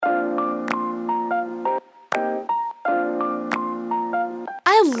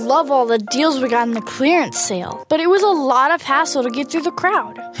love all the deals we got in the clearance sale, but it was a lot of hassle to get through the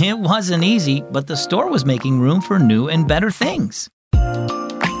crowd. It wasn't easy, but the store was making room for new and better things.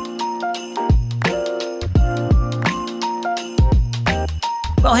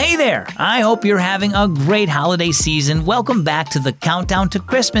 Well, hey there. I hope you're having a great holiday season. Welcome back to the Countdown to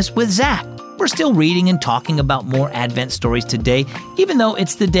Christmas with Zach. We're still reading and talking about more Advent stories today, even though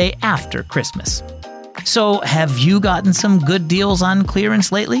it's the day after Christmas. So, have you gotten some good deals on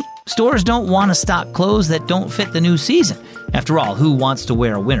clearance lately? Stores don't want to stock clothes that don't fit the new season. After all, who wants to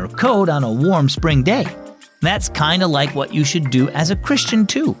wear a winter coat on a warm spring day? That's kind of like what you should do as a Christian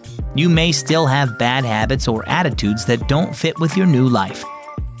too. You may still have bad habits or attitudes that don't fit with your new life.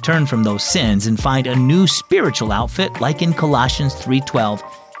 Turn from those sins and find a new spiritual outfit like in Colossians 3:12.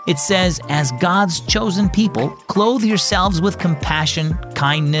 It says, as God's chosen people, clothe yourselves with compassion,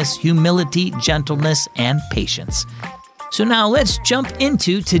 kindness, humility, gentleness, and patience. So now let's jump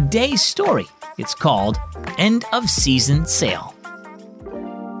into today's story. It's called End of Season Sale.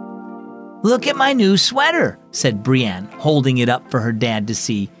 Look at my new sweater, said Brienne, holding it up for her dad to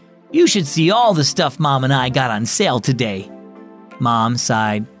see. You should see all the stuff Mom and I got on sale today. Mom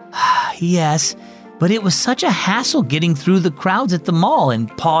sighed. Yes, but it was such a hassle getting through the crowds at the mall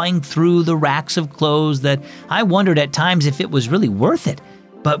and pawing through the racks of clothes that I wondered at times if it was really worth it.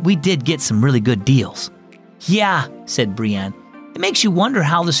 But we did get some really good deals. Yeah, said Brienne. It makes you wonder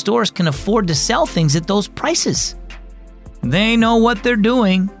how the stores can afford to sell things at those prices. They know what they're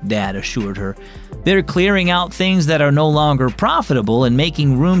doing, Dad assured her. They're clearing out things that are no longer profitable and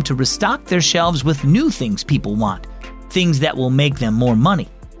making room to restock their shelves with new things people want. Things that will make them more money.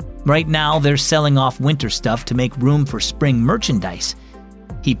 Right now, they're selling off winter stuff to make room for spring merchandise.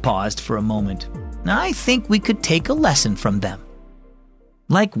 He paused for a moment. I think we could take a lesson from them.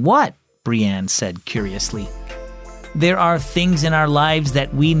 Like what? Brienne said curiously. There are things in our lives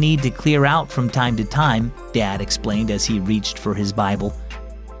that we need to clear out from time to time, Dad explained as he reached for his Bible.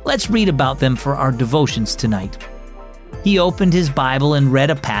 Let's read about them for our devotions tonight. He opened his Bible and read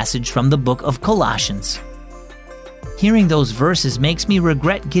a passage from the book of Colossians. Hearing those verses makes me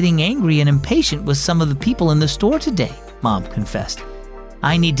regret getting angry and impatient with some of the people in the store today, Mom confessed.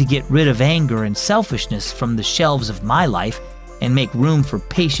 I need to get rid of anger and selfishness from the shelves of my life and make room for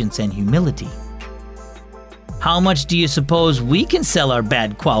patience and humility. How much do you suppose we can sell our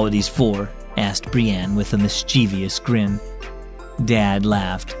bad qualities for? Asked Brienne with a mischievous grin. Dad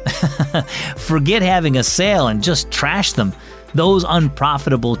laughed. Forget having a sale and just trash them. Those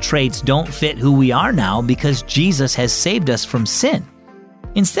unprofitable traits don't fit who we are now because Jesus has saved us from sin.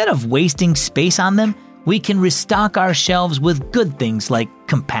 Instead of wasting space on them, we can restock our shelves with good things like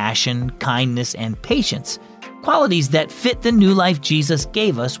compassion, kindness, and patience, qualities that fit the new life Jesus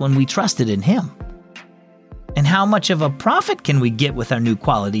gave us when we trusted in Him. And how much of a profit can we get with our new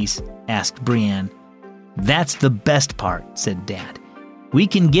qualities? Asked Brienne. That's the best part, said Dad. We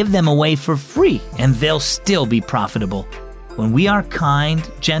can give them away for free and they'll still be profitable. When we are kind,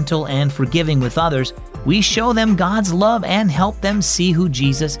 gentle, and forgiving with others, we show them God's love and help them see who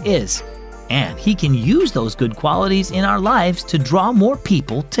Jesus is. And He can use those good qualities in our lives to draw more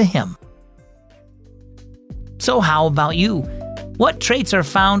people to Him. So how about you? What traits are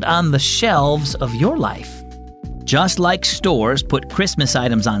found on the shelves of your life? Just like stores put Christmas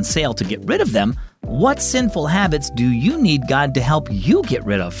items on sale to get rid of them, what sinful habits do you need God to help you get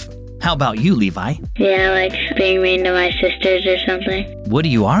rid of? How about you, Levi? Yeah, like being mean to my sisters or something. What do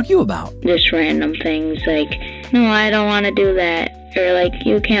you argue about? Just random things like, no, I don't want to do that. Or like,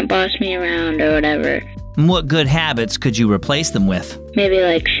 you can't boss me around or whatever. What good habits could you replace them with? Maybe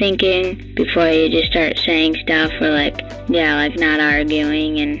like thinking before you just start saying stuff, or like not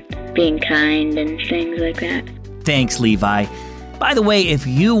arguing and being kind and things like that. Thanks, Levi. By the way, if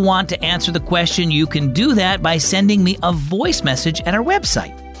you want to answer the question, you can do that by sending me a voice message at our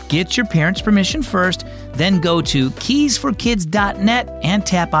website. Get your parents' permission first, then go to keysforkids.net and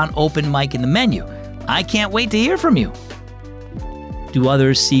tap on Open Mic in the menu. I can't wait to hear from you. Do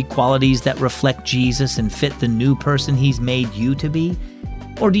others see qualities that reflect Jesus and fit the new person He's made you to be?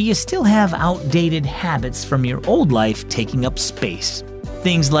 Or do you still have outdated habits from your old life taking up space?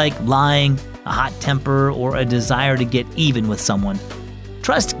 Things like lying, a hot temper, or a desire to get even with someone.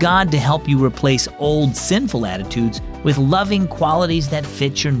 Trust God to help you replace old sinful attitudes with loving qualities that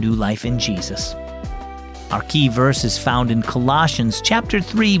fit your new life in Jesus. Our key verse is found in Colossians chapter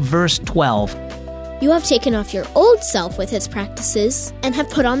 3, verse 12. You have taken off your old self with its practices and have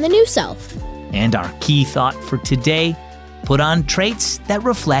put on the new self. And our key thought for today, put on traits that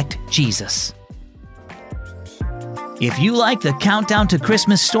reflect Jesus. If you like the Countdown to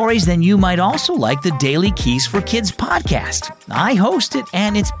Christmas stories, then you might also like the Daily Keys for Kids podcast. I host it,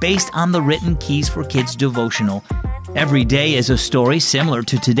 and it's based on the written Keys for Kids devotional. Every day is a story similar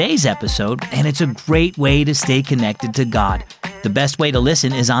to today's episode, and it's a great way to stay connected to God. The best way to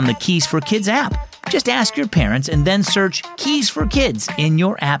listen is on the Keys for Kids app. Just ask your parents and then search Keys for Kids in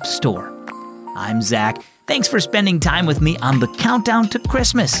your app store. I'm Zach. Thanks for spending time with me on the Countdown to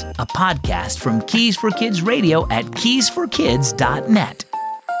Christmas, a podcast from Keys for Kids Radio at keysforkids.net.